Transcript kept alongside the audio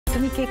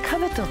তুমি কেক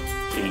খাবে তো?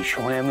 এই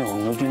সময় আমি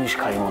অন্য জিনিস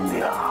খাই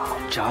মন্দিরা।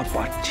 যা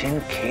পাচ্ছেন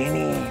খেয়ে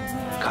নিন,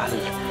 কাল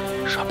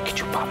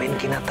সবকিছু পাবেন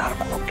কিনা তার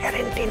কোনো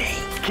গ্যারান্টি নেই।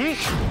 কি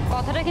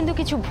কথাটা কিন্তু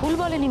কিছু ভুল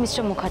বলেনি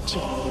মিস্টার মুখার্জি।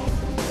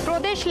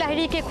 প্রদেশ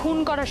লাহিড়ীকে খুন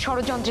করার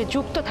ষড়যন্ত্রে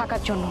যুক্ত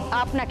থাকার জন্য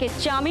আপনাকে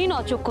জামিন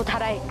অযোগ্য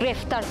ধারায়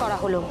গ্রেফতার করা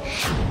হলো।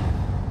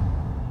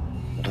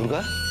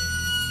 দুর্গা,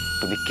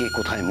 তুমি কে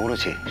কোথায়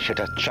মরেছে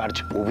সেটা চার্জ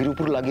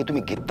অভিরূপর লাগিয়ে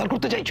তুমি গ্রেফতার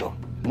করতে চাইছো?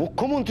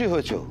 মুখ্যমন্ত্রী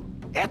হয়েছো,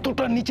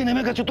 এতটা নিচে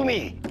নেমে গেছো তুমি।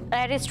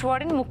 অ্যারেস্ট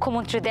ওয়ারেন্ট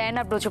মুখ্যমন্ত্রী দেয়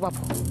না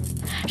ব্রজবাবু,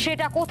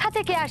 সেটা কোথা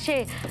থেকে আসে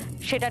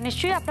সেটা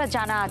নিশ্চয়ই আপনার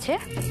জানা আছে।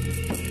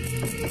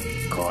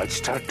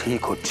 কাজটা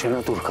ঠিক হচ্ছে না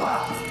দুর্গা।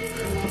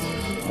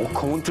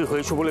 মুখ্যমন্ত্রী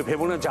হয়েছে বলে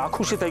ভেবো না যা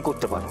খুশি তাই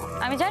করতে পারো।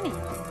 আমি জানি,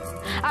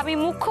 আমি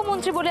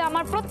মুখ্যমন্ত্রী বলে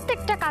আমার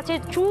প্রত্যেকটা কাজের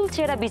চুল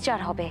চেরা বিচার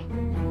হবে।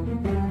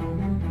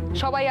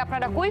 সবাই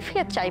আপনারা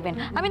কৈফিয়ত চাইবেন,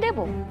 আমি দেব।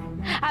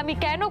 আমি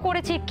কেন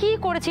করেছি, কি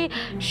করেছি,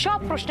 সব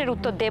প্রশ্নের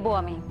উত্তর দেব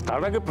আমি।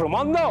 তার আগে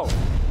প্রমাণ দাও।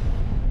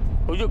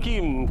 ওই যে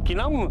কি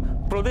নাম,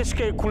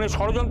 প্রদেশকে খুনে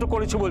ষড়যন্ত্র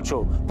করেছে বলছো,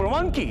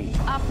 প্রমাণ কি?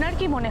 আপনার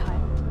কি মনে হয়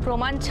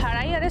প্রমাণ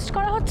ছাড়াই অ্যারেস্ট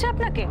করা হচ্ছে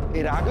আপনাকে?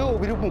 এর আগেও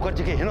অভিরূপ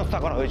মুখার্জিকে হেনস্থা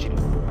করা হয়েছিল,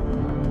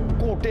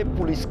 কোর্টে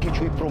পুলিশ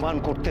কিছুই প্রমাণ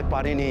করতে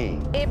পারেনি।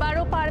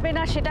 এবারও পারবে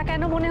না সেটা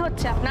কেন মনে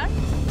হচ্ছে আপনার?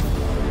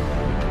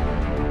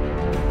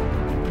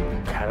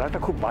 খেলাটা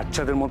খুব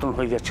বাচ্চাদের মতন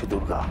হয়ে যাচ্ছে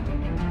দুর্গা।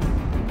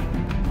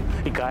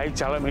 এই গায়ের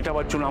জ্বালা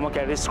মেটাবার জন্য আমাকে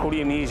অ্যারেস্ট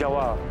করিয়ে নিয়ে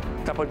যাওয়া,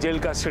 তারপর জেল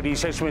কাস্টাডি,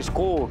 শেষমেশ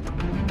কোর্ট।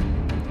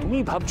 তুমি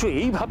ভাবছো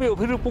এইভাবে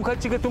অভিরূপ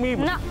মুখার্জিকে তুমি?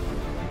 না,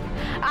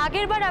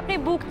 আগের বার আপনি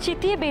বুক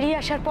চিতিয়ে বেরিয়ে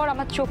আসার পর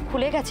আমার চোখ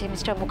খুলে গেছে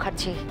মিস্টার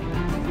মুখার্জি।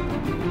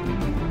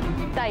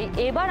 তাই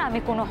এবার আমি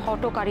কোনো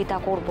হঠকারিতা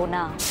করব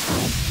না।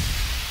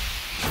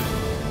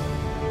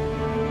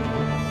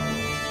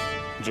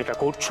 যেটা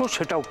করছো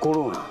সেটাও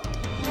করো না।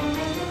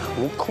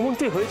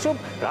 মুখ্যমন্ত্রী হয়েছ,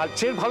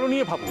 রাজ্যের ভালো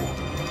নিয়ে ভাবো।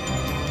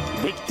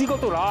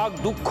 ব্যক্তিগত রাগ,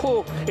 দুঃখ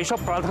এসব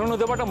প্রাধান্য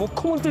দেওয়াটা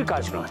মুখ্যমন্ত্রীর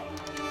কাজ নয়।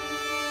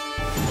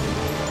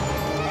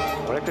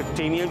 আর একটা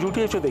টেনিয়া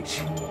জুটিয়েছো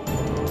দেখছি।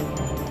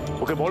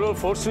 ওকে বলো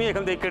ফোর্স নিয়ে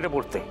এখান থেকে কেটে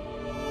পড়তে।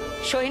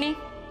 সোহিনী,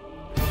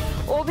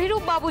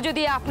 অভিরূপ বাবু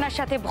যদি আপনার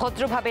সাথে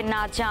ভদ্রভাবে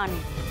না যান,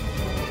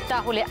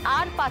 তাহলে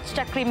আর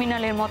 5টা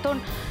ক্রিমিনালের মতন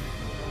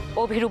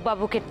অভিরূপ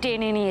বাবুকে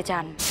টেনে নিয়ে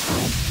যান।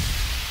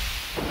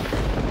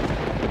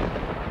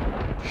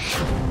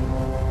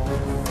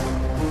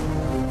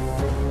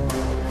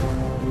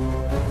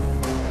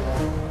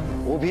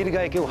 অভির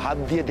গায়ে কেউ হাত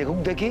দিয়ে দেখুক,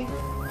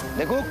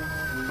 দেখুক।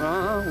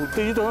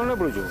 উত্তেজিত হয় না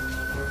ব্রজ।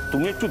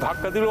 তুমি একটু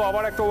ধাক্কা দিলেও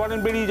আবার একটা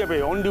ওয়ারেন্ট বেরিয়ে যাবে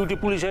অন ডিউটি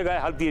পুলিশের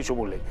গায়ে হাত দিয়েছো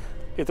বলে।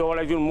 এ তো আবার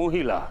একজন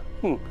মহিলা।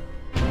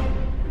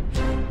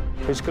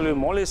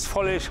 মলেশ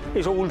ফলেশ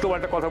এসব উল্টো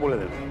পাল্টা কথা বলে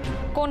দেবে।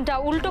 কোনটা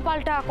উল্টো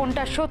পাল্টা,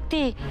 কোনটা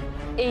সত্যি,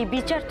 এই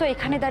বিচার তো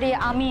এখানে দাঁড়িয়ে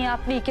আমি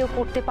আপনি কেউ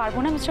করতে পারবো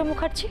না মিস্টার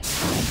মুখার্জি।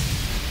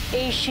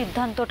 এই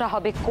সিদ্ধান্তটা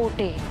হবে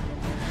কোর্টে।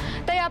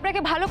 তাই আপনাকে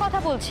ভালো কথা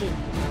বলছি,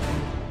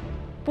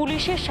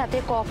 পুলিশের সাথে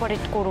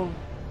কোঅপারেট করুন,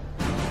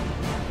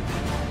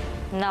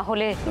 না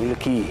হলে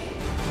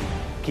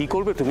কি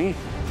করবে তুমি?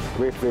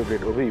 ওয়েট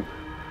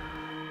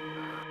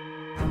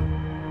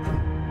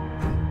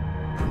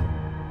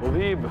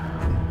অভিব,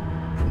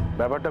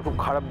 ব্যাপারটা খুব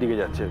খারাপ দিকে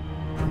যাচ্ছে।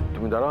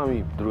 তুমি দাঁড়াও, আমি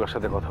দুর্গার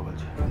সাথে কথা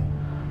বলছি।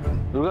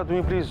 দুর্গা,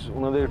 তুমি প্লিজ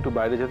ওনাদের একটু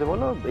বাইরে যেতে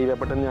বলো, এই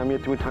ব্যাপারটা নিয়ে আমি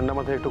তুমি ঠান্ডা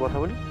মাথায় একটু কথা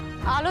বলি।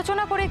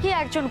 আলোচনা করে কি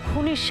একজন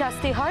খুনির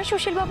শাস্তি হয়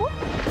সুশীল বাবু?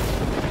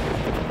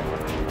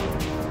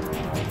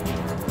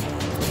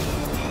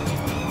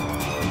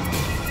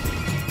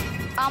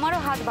 আমারও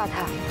হাত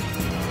বাঁধা।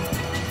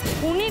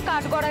 উনি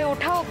কাঠগড়ায়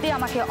ওঠা অবধি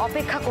আমাকে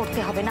অপেক্ষা করতে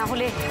হবে, না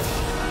হলে।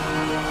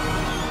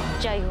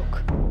 যাই হোক,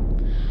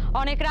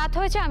 অনেক রাত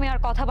হয়েছে, আমি আর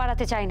কথা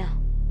বাড়াতে চাই না।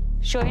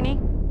 সোহিনী,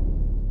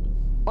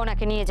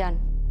 ওনাকে নিয়ে যান।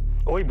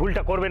 ওই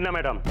ভুলটা করবেন না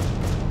ম্যাডাম,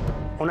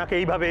 ওনাকে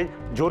এইভাবে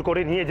জোর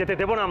করে নিয়ে যেতে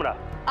দেব না আমরা।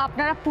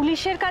 আপনারা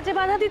পুলিশের কাজে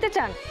বাধা দিতে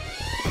চান?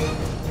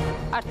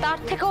 আর তার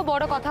থেকেও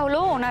বড় কথা হলো,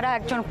 ওনারা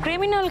একজন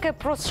ক্রিমিনালকে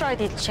প্রশ্রয়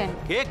দিচ্ছেন।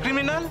 কে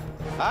ক্রিমিনাল?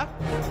 হ্যাঁ,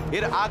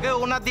 এর আগে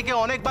ওনার দিকে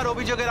অনেকবার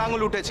অভিযোগের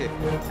আঙুল উঠেছে,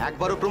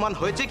 একবারও প্রমাণ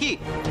হয়েছে কি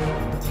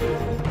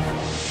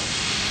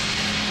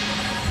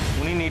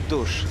উনি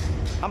নির্দোষ?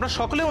 আমরা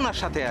সকলে ওনার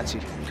সাথে আছি।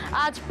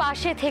 আজ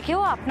পাশে থেকেও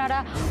আপনারা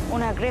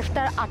ওনার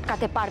গ্রেফতার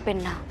আটকাতে পারবেন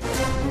না।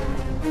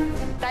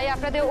 তাই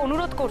আপনাদের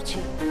অনুরোধ করছি,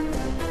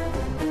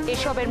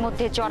 এসবের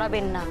মধ্যে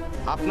জড়াবেন না।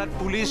 আপনার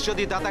পুলিশ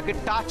যদি দাদাকে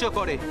টাচও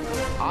করে,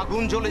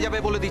 আগুন জ্বলে যাবে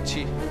বলে দিচ্ছি।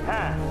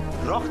 হ্যাঁ,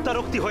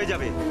 রক্তারক্তি হয়ে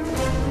যাবে।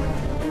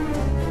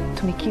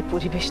 তুমি কি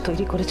পরিবেশ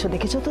তৈরি করেছো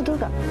দেখেছো তো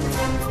দুর্গা?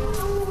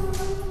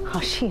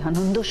 হাসি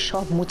আনন্দ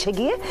সব মুছে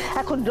গিয়ে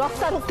এখন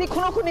রক্তারক্তি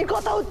খুনোখুনির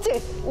কথা হচ্ছে।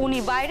 উনি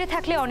বাইরে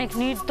থাকলে অনেক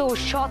নির্দোষ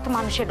সৎ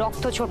মানুষের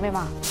রক্ত ঝরবে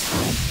মা।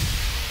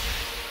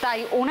 তাই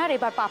ওনার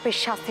এবার পাপের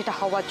শাস্তিটা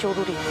হওয়া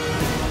জরুরি।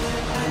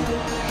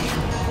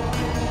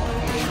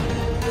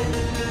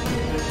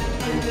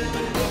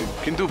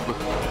 কিন্তু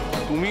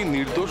তুমি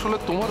নির্দোষ হলে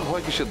তোমার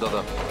ভয় কিসের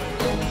দাদা?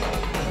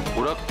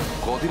 ওরা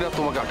কদিন আর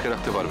তোমাকে আটকে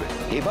রাখতে পারবে?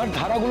 এবার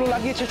ধারাগুলো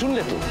লাগিয়েছে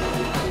শুনলে তো,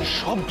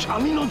 সব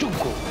জামিন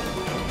অযোগ্য।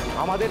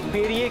 আমাদের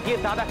পেরিয়ে গিয়ে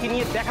দাদাকে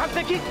নিয়ে দেখার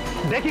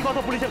দেখি কত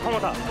পুলিশের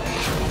ক্ষমতা।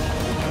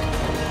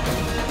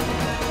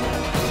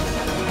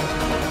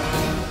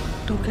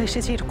 দুর্গা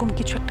এসে যে এরকম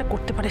কিছু একটা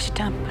করতে পারে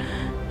সেটা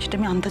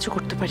আমি আন্দাজও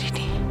করতে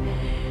পারিনি।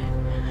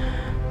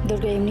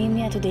 দুর্গা এমনি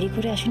এমনি এত দেরি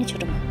করে আসেনি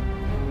ছোট মা।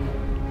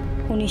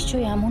 ও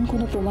নিশ্চয়ই এমন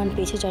কোনো প্রমাণ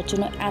পেয়েছে যার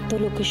জন্য এত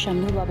লোকের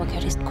সামনেও বাবাকে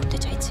অ্যারেস্ট করতে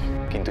চাইছে।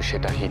 কিন্তু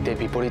সেটা হিতে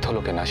বিপরীত হলো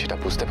কিনা সেটা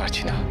বুঝতে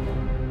পারছি না।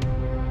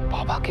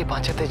 বাবাকে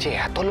বাঁচাতে যে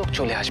এত লোক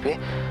চলে আসবে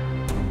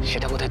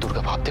সেটা বোধহয়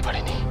দুর্গা ভাবতে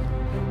পারেনি।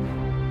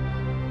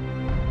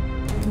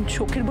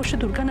 শোকের বসে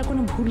দুর্গা না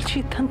কোনো ভুল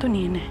সিদ্ধান্ত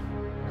নিয়ে নেয়।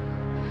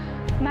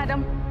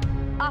 ম্যাডাম,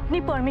 আপনি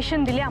পারমিশন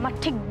দিলে আমার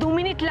ঠিক 2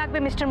 মিনিট লাগবে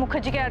মিস্টার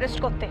মুখার্জিকে অ্যারেস্ট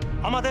করতে।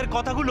 আমাদের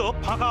কথাগুলো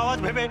ফাঁকা আওয়াজ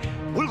ভেবে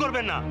ভুল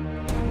করবেন না।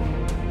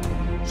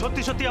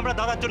 সত্যি সত্যি আমরা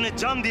দাদার জন্য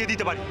জান দিয়ে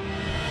দিতে পারি।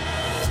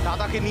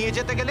 দাদাকে নিয়ে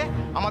যেতে গেলে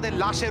আমাদের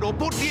লাশের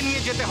ওপর দিয়ে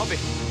নিয়ে যেতে হবে।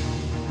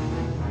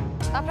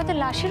 আপনাদের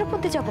লাশের উপর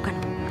দিয়ে যাবো কেন?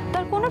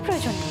 তার কোনো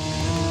প্রয়োজন নেই।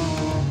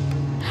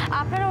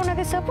 আপনারা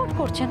ওনাকে সাপোর্ট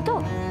করছেন তো,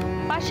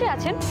 পাশে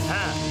আছেন।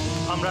 হ্যাঁ,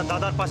 আমরা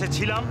দাদার পাশে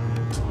ছিলাম,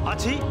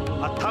 আছি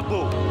আর থাকবো।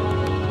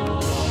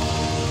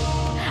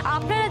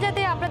 আপনারা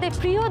যাতে আপনাদের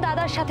প্রিয়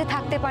দাদার সাথে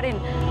থাকতে পারেন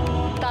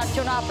তার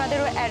জন্য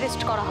আপনাদেরও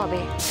অ্যারেস্ট করা হবে।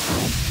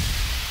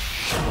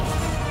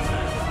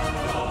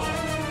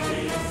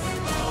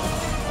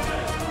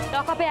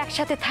 লকআপে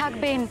একসাথে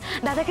থাকবেন,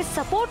 দাদাকে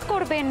সাপোর্ট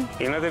করবেন।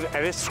 এনাদের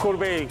অ্যারেস্ট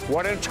করবে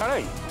ওয়ারেন্ট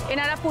ছাড়াই?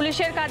 এনারা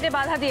পুলিশের কাজে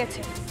বাধা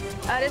দিয়েছে,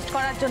 অ্যারেস্ট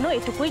করার জন্য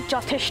এটুকুই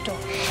যথেষ্ট।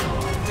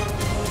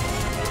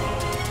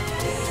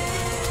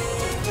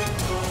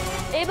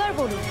 এবার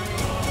বলুন,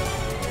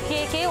 কে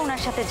কে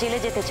ওনার সাথে জেলে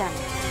যেতে চান?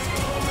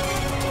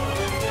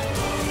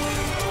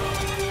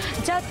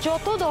 যার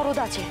যত দরদ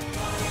আছে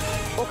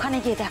ওখানে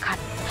গিয়ে দেখান।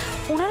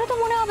 ওনারা তো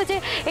মনে হবে যে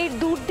এই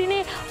দুর্দিনে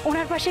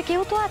ওনার পাশে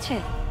কেউ তো আছে।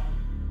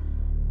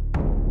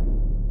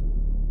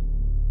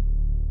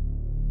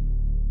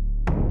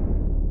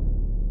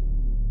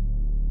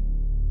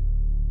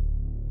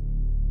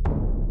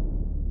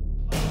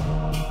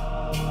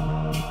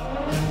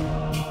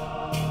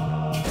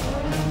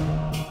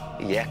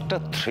 একটা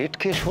থ্রেট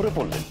খেয়ে সরে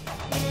পড়লেন,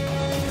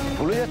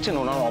 ভুলে যাচ্ছেন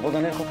ওনার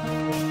অবদানের কথা।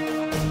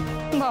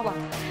 বাবা,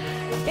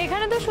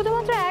 এখানে তো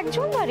শুধুমাত্র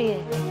একজন দাঁড়িয়ে।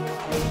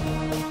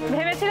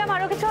 ভেবেছিলাম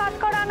আরো কিছু হাত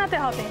করা আনাতে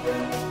হবে,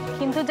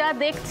 কিন্তু যা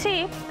দেখছি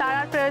তার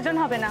আর প্রয়োজন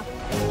হবে না।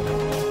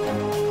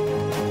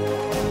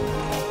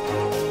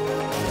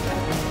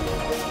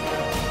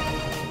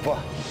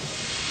 বাহ,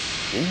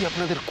 এই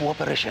আপনাদের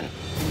কোঅপারেশন।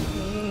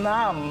 না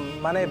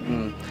মানে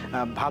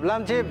ভাবলাম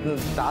যে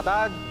দাদা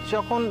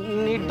যখন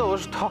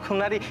নির্দোষ তখন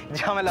আরই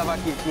ঝামেলা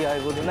বাকি কি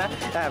হয় বলুন না।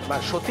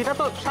 সত্যিটা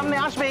তো সামনে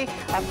আসবেই,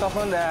 আর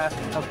তখন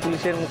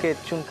পুলিশের মুখে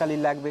চুনকালি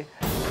লাগবে।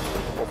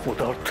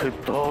 অপদার্থের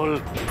দল।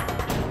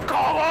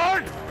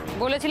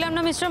 বলেছিলাম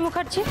না মিস্টার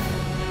মুখার্জি,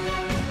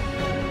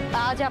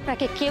 আজ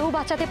আপনাকে কেউ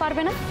বাঁচাতে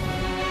পারবে না।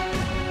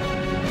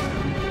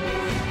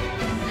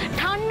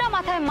 ঠান্ডা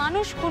মাথায়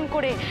মানুষ খুন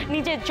করে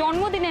নিজের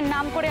জন্মদিনের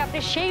নাম করে আপনি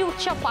সেই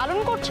উৎসব পালন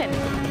করছেন।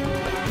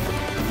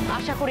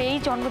 আশা করি এই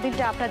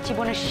জন্মদিনটা আপনার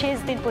জীবনের শেষ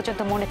দিন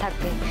পর্যন্ত মনে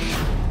থাকবে।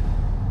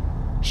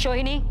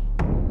 সোহিনী,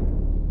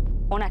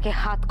 ওনাকে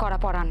হাত করা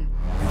পরান।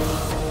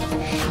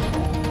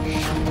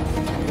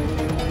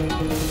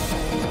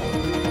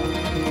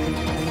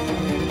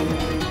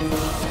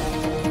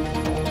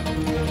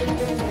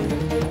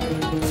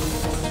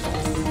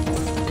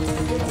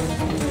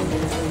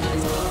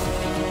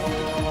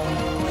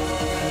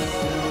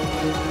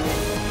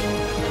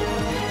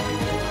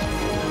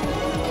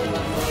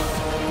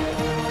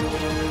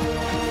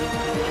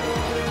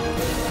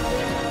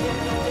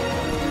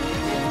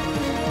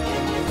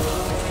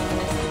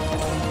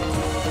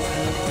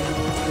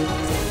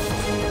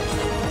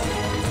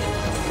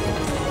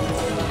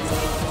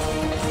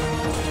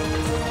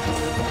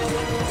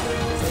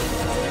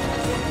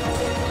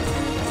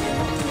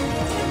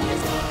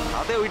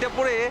 ওইটা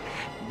পরে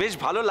বেশ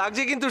ভালো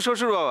লাগছে কিন্তু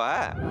শ্বশুর বাবা।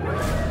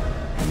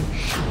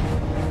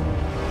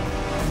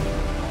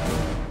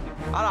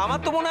 আর আমার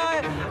তো মনে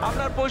হয়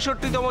আপনার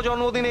 65তম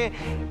জন্মদিনে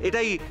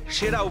এটাই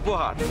সেরা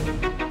উপহার।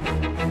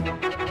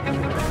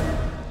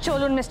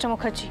 চলুন মিস্টার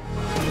মুখার্জি।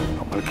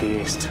 আমার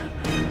গেস্ট,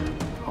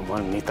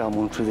 আমার নেতা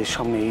মন্ত্রীদের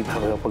সামনে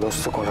এইভাবে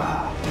অপদস্থ করা,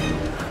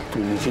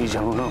 তুমি নিজেই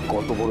জানো না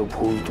কত বড়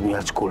ভুল তুমি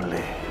আজ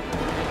করলে।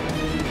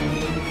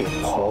 এর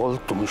ফল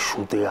তুমি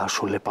সুদে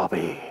আসলে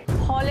পাবে।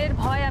 ফলের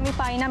ভয় আমি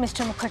পাই না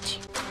মিস্টার মুখার্জি।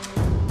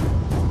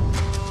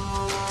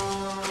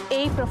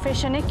 এই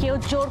প্রফেশনে কেউ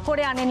জোর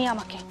করে আনেনি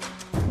আমাকে,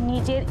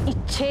 নিজের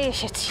ইচ্ছে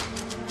এসেছি।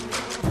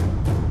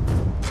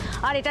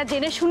 আর এটা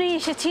জেনে শুনেই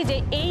এসেছি যে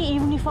এই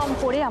ইউনিফর্ম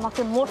পরে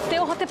আমাকে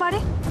মরতেও হতে পারে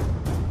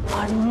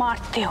আর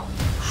মারতেও।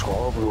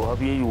 সব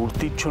রোয়াবি এই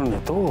উর্তির জন্য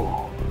তো,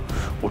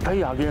 ওটাই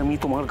আগে আমি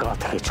তোমার গা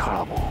থেকে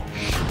ছাড়াবো।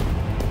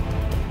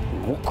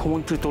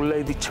 মুখ্যমন্ত্রী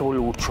তোল্লাই দিচ্ছে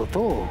বলে উঠছো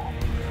তো,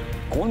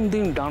 কোন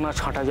দিন ডানা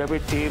ছাঁটা যাবে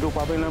টেরও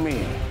পাবে না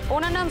মেয়ে।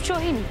 ওনার নাম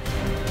সোহিনী,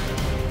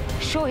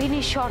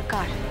 সোহিনী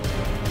সরকার।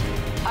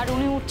 আর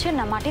উনি উঠছেন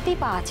না, মাটিতেই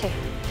পা আছে।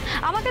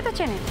 আমাকে তো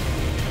চেনেন,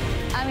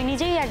 আমি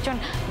নিজেই একজন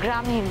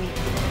গ্রামের মেয়ে।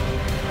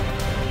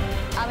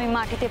 আমি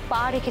মাটিতে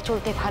পা রেখে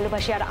চলতে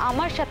ভালোবাসি, আর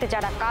আমার সাথে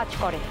যারা কাজ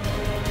করে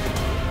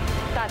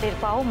তাদের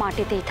পাও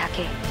মাটিতেই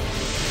থাকে।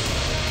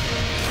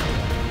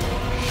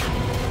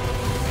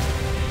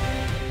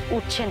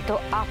 উঠছেন তো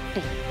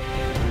আপনি,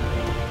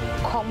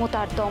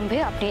 ক্ষমতার দম্ভে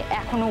আপনি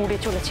এখনো উড়ে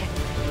চলেছেন।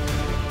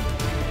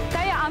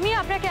 তাই আমি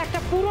আপনাকে একটা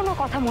পুরনো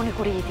কথা মনে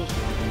করিয়ে দিই,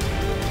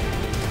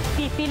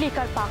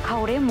 পিপিলিকার পাখা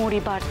ওড়ে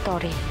মরিবার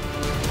তরে।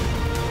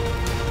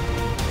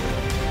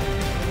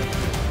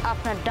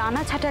 আপনার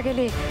ডানা ছাটা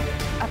গেলে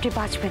আপনি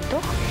বাঁচবেন তো?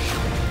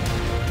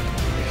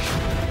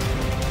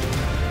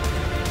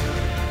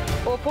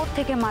 ওপর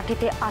থেকে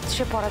মাটিতে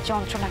আছড়ে পড়া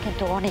যন্ত্রণা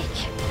কিন্তু অনেক,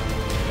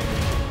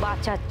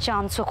 বাঁচার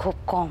চান্সও খুব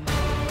কম।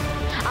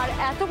 আর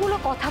এতগুলো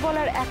কথা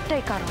বলার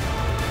একটাই কারণ,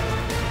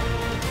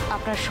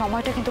 আপনার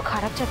সময়টা কিন্তু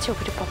খারাপ যাচ্ছে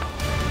অভিরূপ বাবু।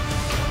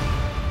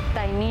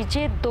 তাই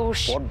নিজের দোষ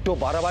বড্ড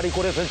বাড়াবাড়ি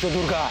করে ফেলছো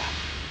দুর্গা।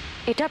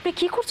 এটা আপনি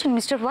কি করছেন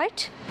মিস্টার হোয়াইট?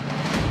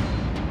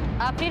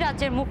 আপনি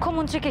রাজ্যের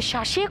মুখ্যমন্ত্রীকে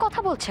শাসিয়ে কথা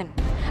বলছেন।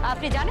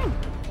 আপনি জানেন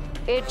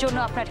এর জন্য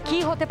আপনার কি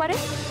হতে পারে?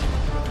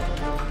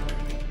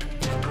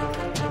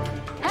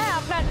 হ্যাঁ,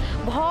 আপনার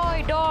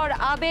ভয়, ডর,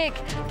 আবেগ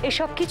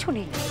এসব কিছু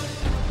নেই,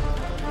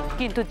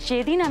 কিন্তু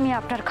যেদিন আমি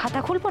আপনার খাতা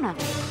খুলব না,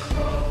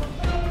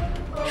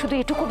 শুধু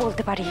এটুকু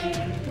বলতে পারি,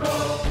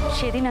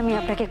 সেদিন আমি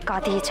আপনাকে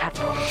কাঁদিয়ে ছাড়ব।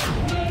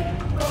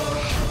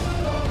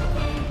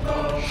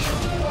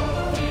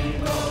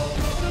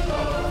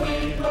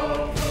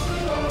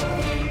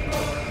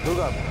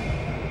 দুর্গা,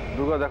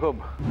 দুর্গা দেখো,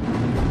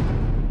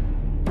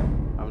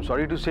 I am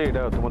sorry to say,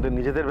 এটা তোমাদের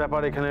নিজেদের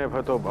ব্যাপার, এখানে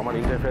হয়তো আমার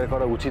ইন্টারফেয়ার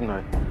করা উচিত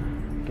নয়,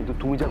 কিন্তু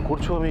তুমি যা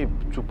করছো আমি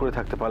চুপ করে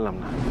থাকতে পারলাম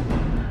না।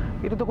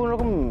 এটা তো কোনো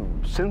রকম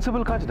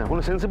সেন্সিবল কাজ না,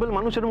 কোনো সেন্সিবল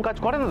মানুষ এরকম কাজ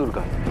করে না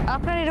দুর্গা।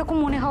 আপনার এরকম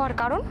মনে হওয়ার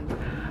কারণ?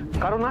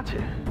 কারণ আছে।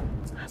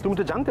 তুমি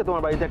তো জানতে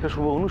তোমার বাড়িতে একটা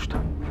শুভ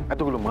অনুষ্ঠান,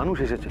 এতগুলো মানুষ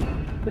এসেছে,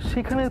 তো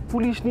সেখানে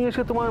পুলিশ নিয়ে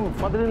এসে তোমার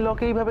ফাদার ইন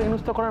লকে এইভাবে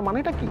হেনস্থা করার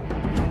মানেটা কি?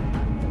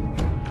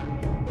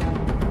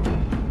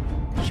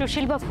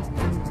 সুশীল বাবু,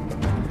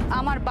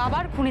 আমার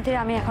বাবার খুনিদের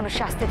আমি এখনো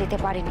শাস্তি দিতে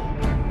পারিনি,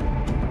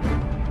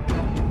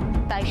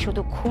 তাই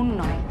শুধু খুন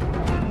নয়,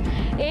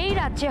 এই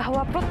রাজ্যে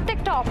হওয়া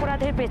প্রত্যেকটা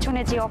অপরাধের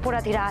পেছনে যে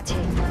অপরাধীরা আছে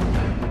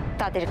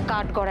তাদের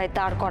কাঠগড়ায়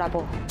দাঁড় করাবো।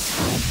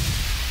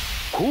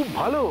 খুব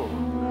ভালো,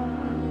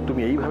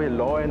 তুমি এইভাবে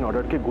ল অ্যান্ড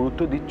অর্ডারকে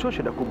গুরুত্ব দিচ্ছ,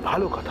 সেটা খুব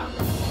ভালো কথা,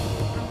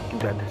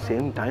 কিন্তু অ্যাট দ্য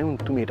সেম টাইম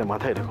তুমি এটা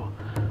মাথায় রেখো,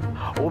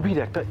 অভির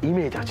একটা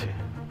ইমেজ আছে,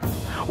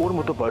 ওর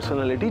মতো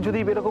পার্সোনালিটি যদি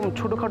এরকম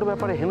ছোটখাটো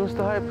ব্যাপারে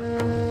হেনস্থা হয়,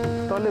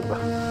 তাহলে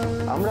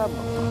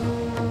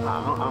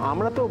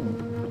আমরা তো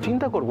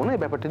চিন্তা করবো না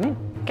এই ব্যাপারটা নিয়ে।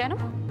 কেন?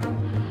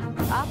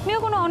 আপনিও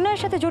কোনো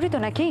অন্যায়ের সাথে জড়িত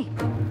নাকি?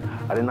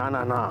 আরে না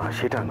না না,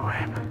 সেটা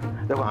নয়।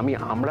 দেখো,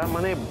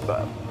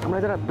 আমরা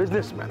যারা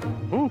বিজনেসম্যান,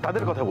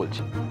 তাদের কথা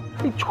বলছি।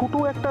 এই ছোট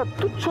একটা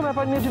তুচ্ছ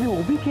ব্যাপার নিয়ে যদি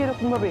অভিকে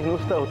এরকম ভাবে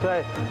হেনস্থা হতে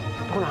হয়,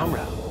 তখন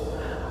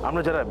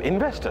আমরা যারা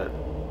ইনভেস্টার,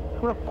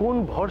 আমরা কোন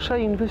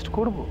ভরসায় ইনভেস্ট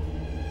করব?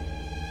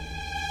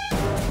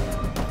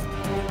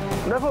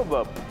 দেখো,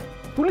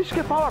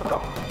 পুলিশকে পাওয়ার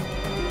দাও,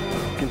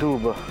 কিন্তু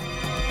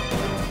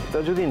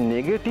যদি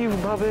নেগেটিভ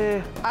ভাবে।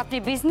 আপনি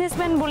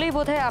বিজনেসম্যান বলেই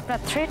বোধহয় আপনার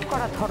থ্রেট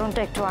করার ধরনটা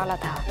একটু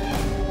আলাদা।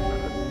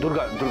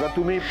 দুর্গা,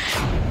 তুমি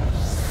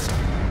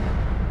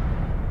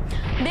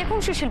দেখুন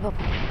সুশীল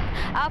বাবু,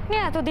 আপনি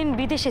এতদিন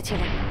বিদেশে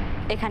ছিলেন,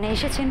 এখানে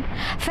এসেছেন,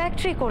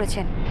 ফ্যাক্টরি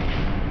করেছেন,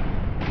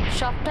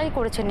 সবটাই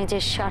করেছেন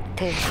নিজের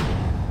স্বার্থে,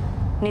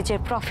 নিজের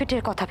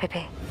প্রফিটের কথা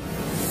ভেবে।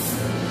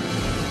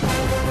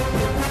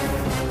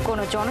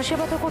 কোনো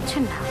জনসেবা তো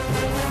করছেন না।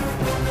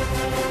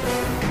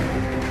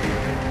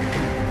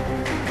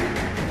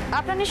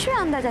 আপনার নিশ্চয়ই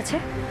আন্দাজ আছে,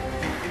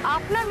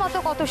 আপনার মতো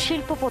কত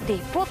শিল্পপতি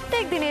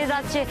প্রত্যেক দিন এই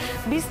রাজ্যে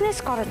বিজনেস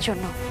করার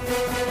জন্য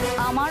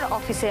আমার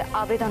অফিসে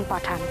আবেদন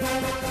পাঠান।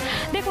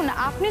 দেখুন,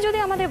 আপনি যদি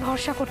আমাদের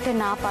ভরসা করতে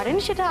না পারেন,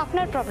 সেটা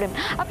আপনার প্রবলেম,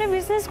 আপনি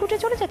বিজনেস গুটে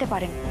চলে যেতে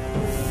পারেন।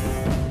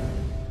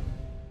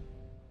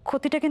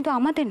 ক্ষতিটা কিন্তু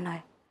আমাদের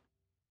নয়,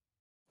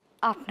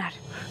 আপনার।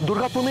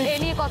 দুর্গা, তুমি এ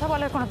নিয়ে কথা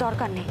বলার কোনো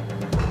দরকার নেই।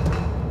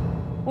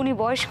 উনি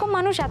বয়স্ক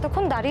মানুষ,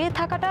 এতক্ষণ দাঁড়িয়ে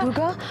থাকাটা।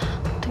 দুর্গা,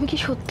 তুমি কি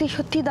সত্যি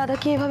সত্যি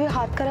দাদাকে এভাবে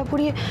হাত কারা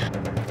পুড়িয়ে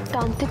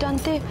টানতে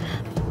টানতে?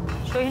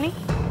 সোহিনী,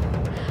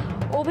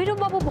 অভিরূপ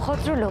বাবু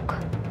ভদ্রলোক,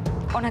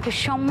 ওনাকে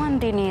সম্মান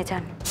দিয়ে নিয়ে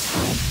যান।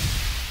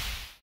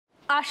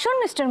 আসুন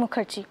মিস্টার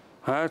মুখার্জি।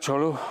 হ্যাঁ,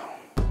 চলো।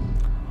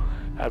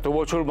 এত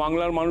বছর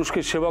বাংলার মানুষকে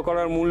সেবা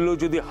করার মূল্য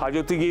যদি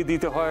হাজতে গিয়ে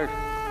দিতে হয়,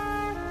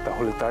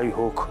 তাহলে তাই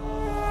হোক।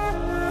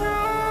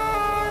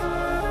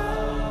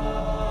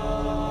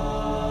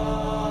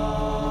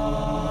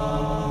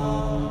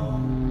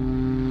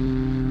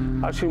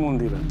 আসি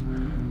মন্দিরে।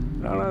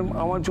 না না,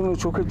 আমার জন্য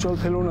চোখের জল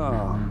ফেলো না।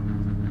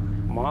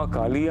 মা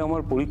কালী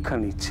আমার পরীক্ষা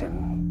নিচ্ছেন।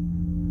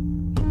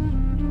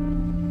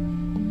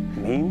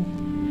 নিন,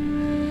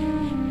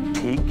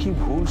 ঠিক কি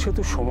ভুল সে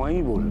তো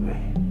সময়ই বলবে।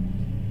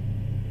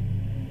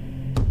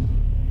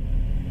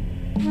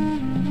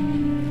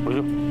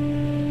 বুঝো?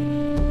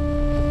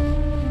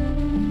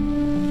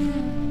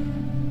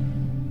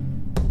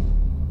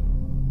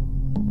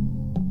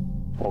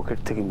 পকেট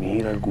থেকে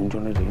মেহের আর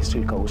গুঞ্জনের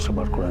রেজিস্ট্রির কাগজটা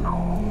বার করে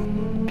নাও।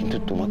 কিন্তু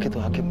তোমাকে তো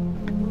আগে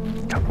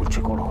যা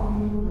বলছি করো।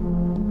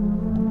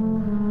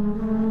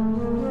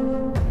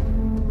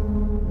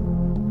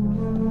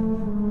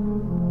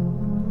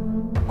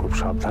 খুব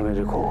সাবধানে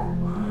রেখো,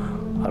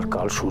 আর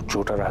কাল সূর্য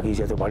ওঠার আগেই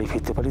যাতে বাড়ি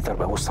ফিরতে পারি তার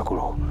ব্যবস্থা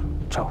করো।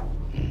 যাও।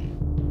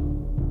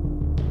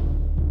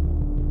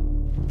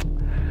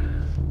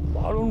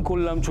 বারণ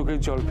করলাম চোখের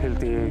জল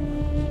ফেলতে।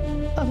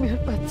 আমি আর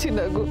পাচ্ছি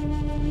না গো,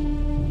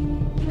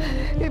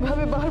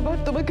 এভাবে বারবার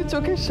তোমাকে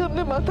চোখের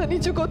সামনে মাথা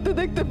নিচু করতে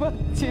দেখতে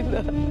পাচ্ছি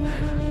না।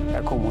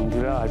 দেখো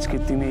মন্দিরা,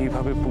 আজকের দিনে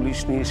এইভাবে পুলিশ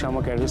নিয়ে এসে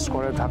আমাকে অ্যারেস্ট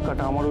করার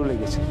ধাক্কাটা আমারও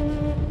লেগেছে।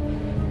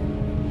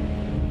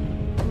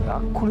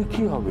 রাগ করে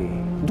কি হবে,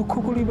 দুঃখ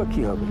করেই বা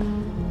কি হবে?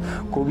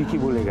 কবি কি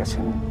বলে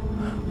গেছেন,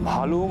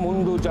 ভালো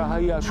মন্দ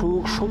যাহাই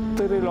আসুক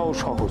সত্যের লও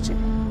সহজে।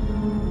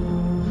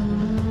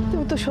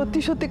 তুমি তো সত্যি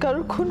সত্যি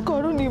কারোর খুন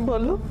করনি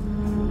বলো?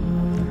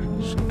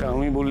 সেটা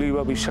আমি বললেই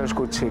বা বিশ্বাস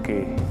করছে কে?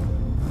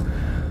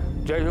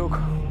 যাই হোক,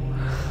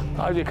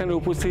 আজ এখানে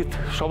উপস্থিত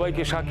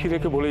সবাইকে সাক্ষী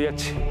রেখে বলে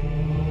যাচ্ছি,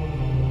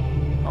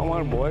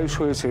 আমার বয়স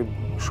হয়েছে,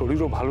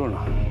 শরীরও ভালো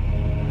না।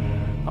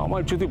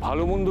 আমার যদি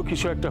ভালো মন্দ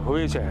কিছু একটা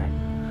হয়ে যায়,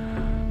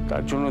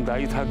 তার জন্য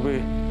দায়ী থাকবে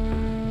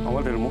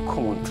আমাদের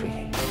মুখ্যমন্ত্রী।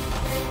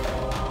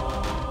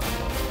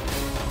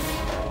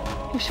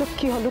 এসব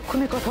কি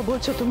অলক্ষণের কথা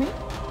বলছো তুমি?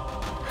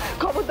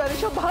 খবরদার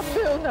এসব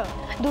ভাববেও না।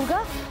 দুর্গা,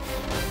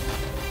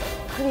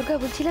 দুর্গা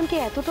বলছিলাম কি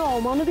এতটা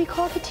অমানবিক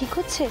হওয়া কি ঠিক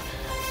হচ্ছে?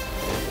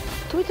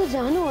 তুমি তো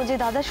জানো যে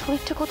দাদার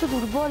শরীরটা কত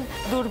দুর্বল।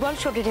 দুর্বল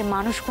শরীরে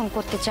মানুষ খুন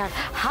করতে চার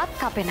হাত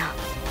কাঁপে না,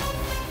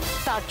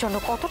 তার জন্য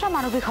কতটা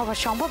মানবিক হওয়া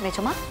সম্ভব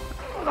মেজমা?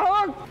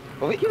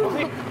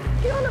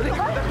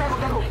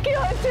 কি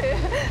হয়েছে?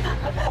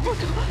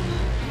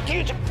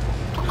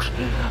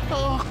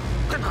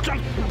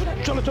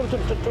 চলো চলো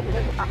চলো চলো,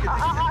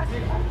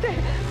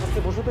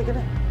 বসো তো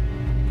এখানে।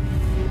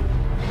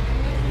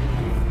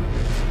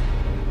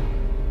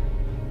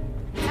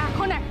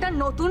 এখন একটা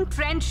নতুন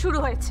ট্রেন্ড শুরু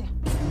হয়েছে,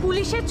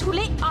 পুলিশের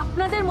ছুলেই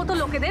আপনাদের মতো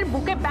লোকেদের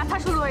বুকে ব্যথা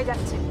শুরু হয়ে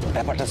যাচ্ছে।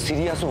 ব্যাপারটা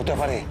সিরিয়াস হতে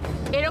পারে।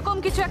 এরকম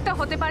কিছু একটা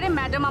হতে পারে,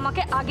 ম্যাডাম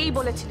আমাকে আগেই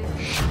বলেছিলেন।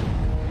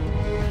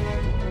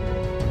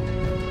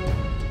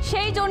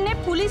 সেই জন্য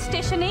পুলিশ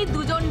স্টেশনেই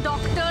দুজন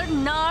ডক্টর,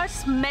 নার্স,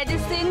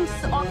 মেডিসিন,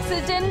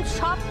 অক্সিজেন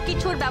সব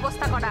কিছুর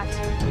ব্যবস্থা করা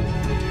আছে।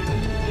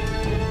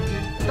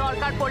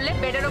 দরকার পড়লে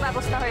বেডেরও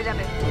ব্যবস্থা হয়ে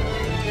যাবে।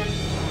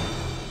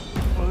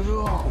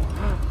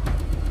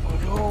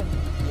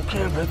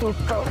 বুকের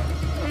ভেতরটা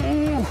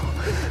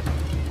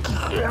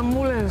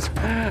অ্যাম্বুলেন্স,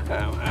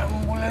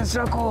 অ্যাম্বুলেন্স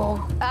রাখো।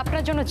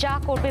 আপনার জন্য যা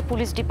করবে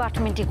পুলিশ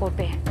ডিপার্টমেন্টই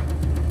করবে।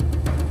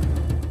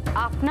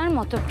 আপনার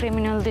মতো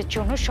ক্রিমিনালদের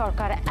জন্য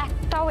সরকার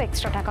একটাও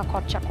এক্সট্রা টাকা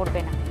খরচা করবে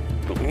না।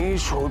 তুমি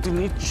শোধ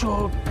নিচ্ছ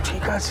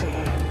ঠিক আছে,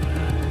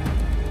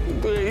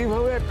 কিন্তু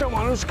এইভাবে একটা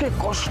মানুষকে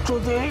কষ্ট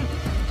দেয়।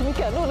 তুমি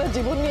কেন ওনার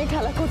জীবন নিয়ে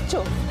খেলা করছো?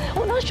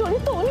 ওনার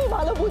শরীর তো উনি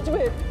ভালো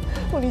বুঝবেন।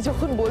 উনি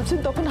যখন বলছেন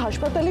তখন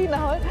হাসপাতালেই না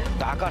হয়।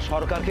 টাকা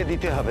সরকারকে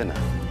দিতে হবে না,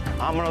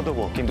 আমরা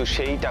দেবো, কিন্তু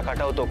সেই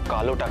টাকাটাও তো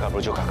কালো টাকা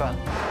ব্রজু কাকা।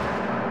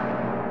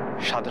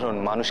 সাধারণ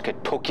মানুষকে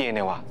ঠকিয়ে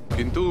নেওয়া।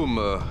 কিন্তু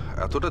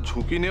এতটা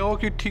ঝুঁকি নেওয়া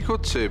কি ঠিক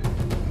হচ্ছে?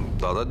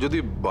 দাদার যদি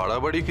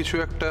বাড়াবাড়ি কিছু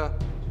একটা।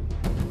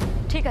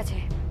 ঠিক আছে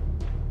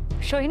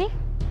সোহিনী,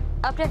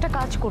 আপনি একটা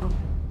কাজ করুন,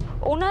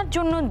 ওনার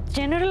জন্য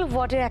জেনারেল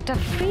ওয়ার্ডের একটা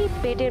ফ্রি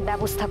বেডের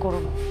ব্যবস্থা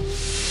করুন।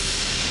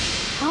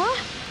 হ্যাঁ,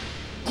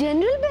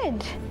 জেনারেল বেড?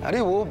 আরে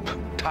ও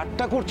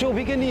ঠাট্টা করছে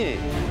অভিকে নিয়ে।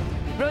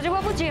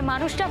 ব্রজবাবু, যে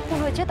মানুষটা খুন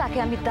হয়েছে তাকে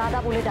আমি দাদা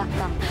বলে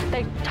ডাকতাম,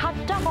 তাই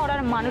ঠাট্টা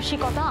করার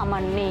মানসিকতা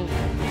আমার নেই।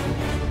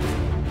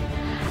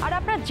 আর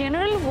আপনার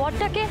জেনারেল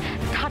ওয়ার্ডটাকে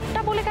ঠাট্টা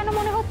বলে কেন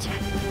মনে হচ্ছে?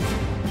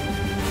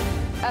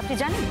 আপনি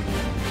জানেন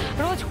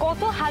রোজ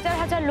কত হাজার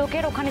হাজার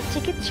লোকের ওখানে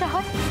চিকিৎসা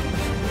হয়?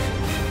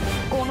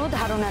 কোনো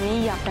ধারণা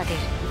নেই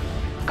আপনাদের,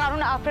 কারণ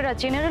আপনারা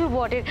জেনারেল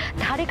ওয়ার্ডের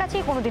ধারে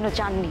কাছেই কোনোদিনও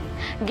যাননি।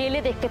 গেলে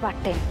দেখতে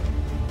পারতেন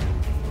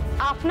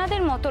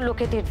আপনাদের মতো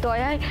লোকেদের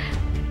দয়ায়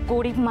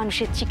গরিব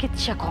মানুষের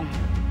চিকিৎসা কম,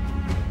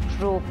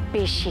 রোগ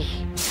বেশি।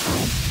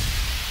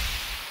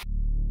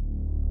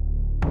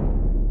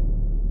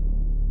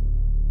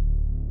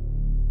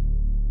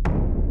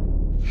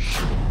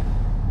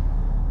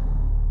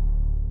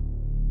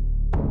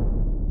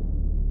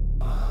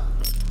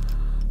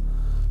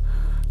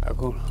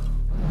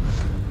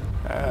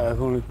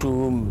 এখন একটু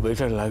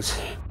বেটার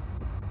লাগছে,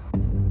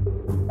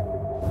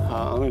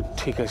 আমি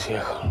ঠিক আছি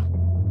এখন।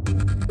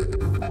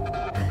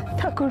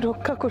 ঠাকুর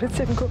রক্ষা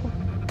করেছেন গো।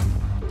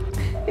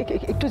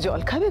 একটু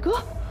জল খাবে গো?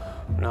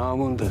 না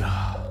মন্দিরা,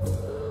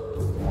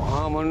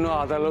 মহামান্য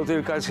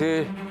আদালতের কাছে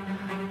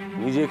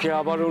নিজেকে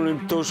আবারও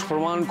নির্দোষ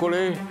প্রমাণ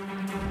করে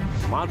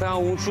মাথা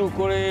উঁচু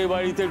করে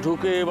বাড়িতে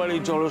ঢুকে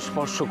বাড়ির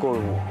জলস্পর্শ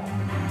করব।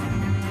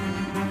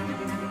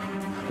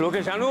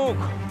 লোকে জানুক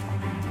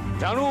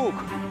জানুক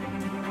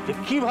যে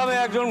কিভাবে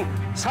একজন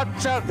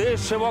সাচ্চা দেশ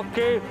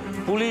সেবককে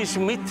পুলিশ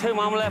মিথ্যে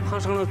মামলায়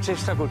ফাঁসানোর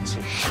চেষ্টা করছে।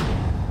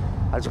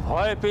 আজ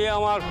ভয় পেয়ে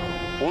আমার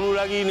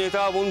অনুরাগী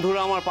নেতা বন্ধুরা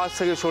আমার পাশ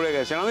থেকে সরে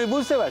গেছেন, আমি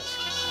বুঝতে পারছি।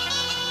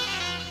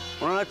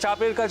 ওনারা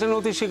চাপের কাছে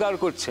নথি স্বীকার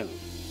করছেন।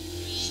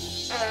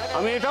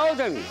 আমি এটাও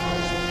জানি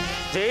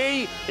যে এই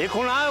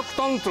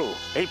একনায়কতন্ত্র,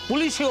 এই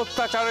পুলিশি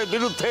অত্যাচারের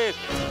বিরুদ্ধে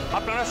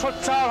আপনারা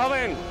সোচ্চার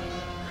হবেন,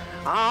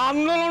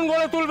 আন্দোলন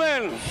গড়ে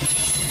তুলবেন।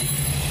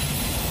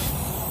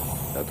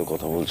 এত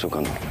কথা বলছো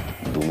কেন?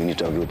 2 মিনিট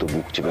আগেও তো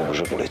বুক চেপে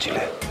বসে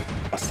পড়েছিলে।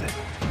 আস্তে।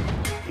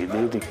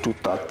 এদের একটু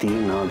তাতিয়ে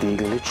না দিয়ে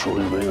গেলে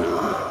চলবে না।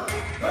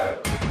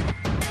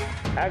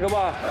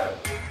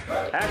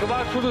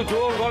 একবার শুধু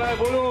জোর গলায়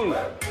বলুন,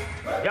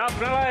 যে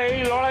আপনারা এই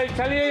লড়াই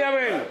চালিয়ে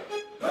যাবেন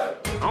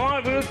আমার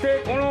বিরুদ্ধে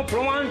কোনো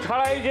প্রমাণ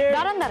ছাড়াই। যে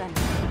দাঁড়ান দাঁড়ান,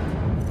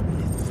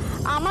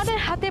 আমাদের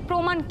হাতে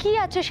প্রমাণ কি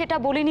আছে সেটা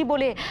বলিনি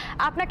বলে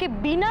আপনাকে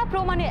বিনা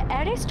প্রমাণে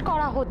অ্যারেস্ট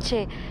করা হচ্ছে,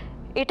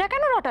 এটা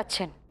কেন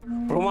রটাচ্ছেন?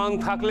 প্রমাণ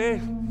থাকলে,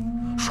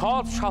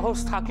 সৎ সাহস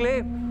থাকলে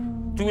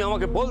তুমি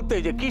আমাকে বলতে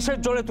যে কিসের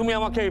জোরে তুমি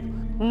আমাকে।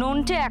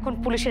 নন্টে এখন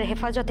পুলিশের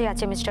হেফাজতে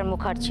আছে মিস্টার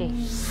মুখার্জি।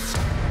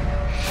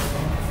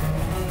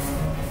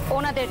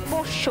 ওনাদের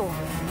পোষ্য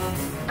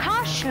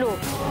খাস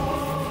লোক,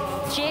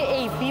 যে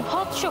এই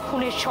বিভৎস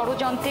খুনের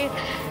ষড়যন্ত্রের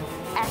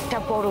একটা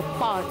বড়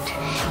পার্ট।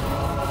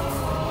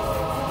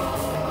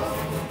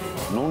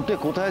 নন্টে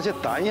কোথায় আছে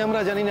তাই আমরা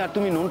জানি না, আর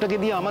তুমি নন্টাকে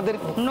দিয়ে আমাদের।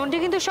 নন্টে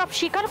কিন্তু সব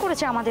স্বীকার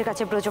করেছে আমাদের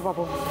কাছে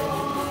ব্রজবাবু।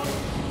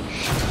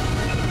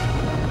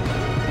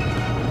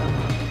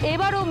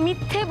 এবারও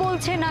মিথ্যে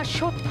বলছে না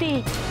সত্যি,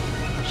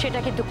 সেটা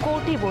কিন্তু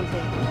কোর্টই বলবে।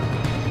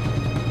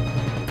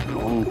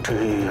 নন্টে,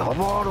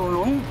 আবারও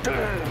নন্টে।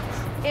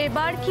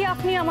 এবার কি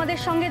আপনি আমাদের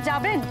সঙ্গে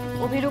যাবেন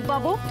অভিরূপ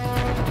বাবু?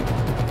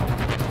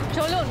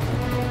 চলুন,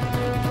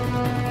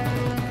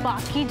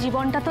 বাকি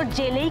জীবনটা তো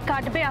জেলেই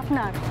কাটবে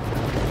আপনার।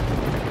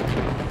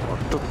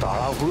 তো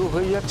তাড়াহুড়ো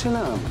হয়ে যাচ্ছে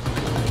না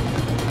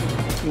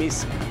মিস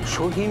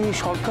সোহিনী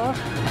সরকার?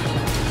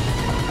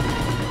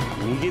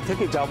 নিজে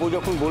থেকে যাব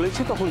যখন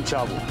বলেছি তখন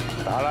যাব,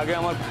 তার আগে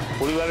আমার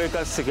পরিবারের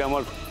কাছ থেকে,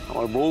 আমার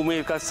বউ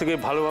মেয়ের কাছ থেকে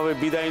ভালোভাবে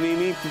বিদায় নিয়ে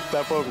নিই,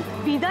 তারপর।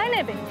 বিদায়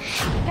নেবে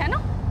কেন?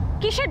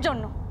 কিসের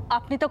জন্য?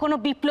 আপনি তো কোনো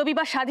বিপ্লবী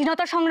বা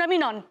স্বাধীনতা সংগ্রামী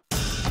নন।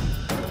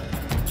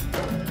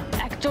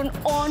 একজন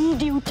অন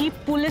ডিউটি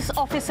পুলিশ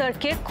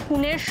অফিসারকে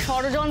খুনের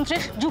ষড়যন্ত্রে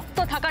যুক্ত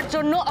থাকার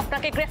জন্য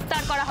আপনাকে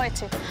গ্রেফতার করা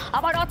হয়েছে।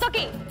 আবার অত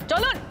কি?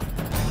 চলুন।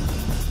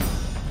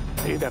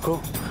 এই দেখো,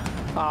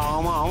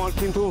 আমার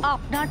কিন্তু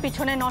আপনার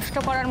পিছনে নষ্ট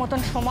করার মতন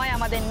সময়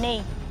আমাদের নেই।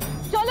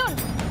 চলুন,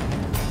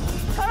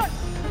 চলুন।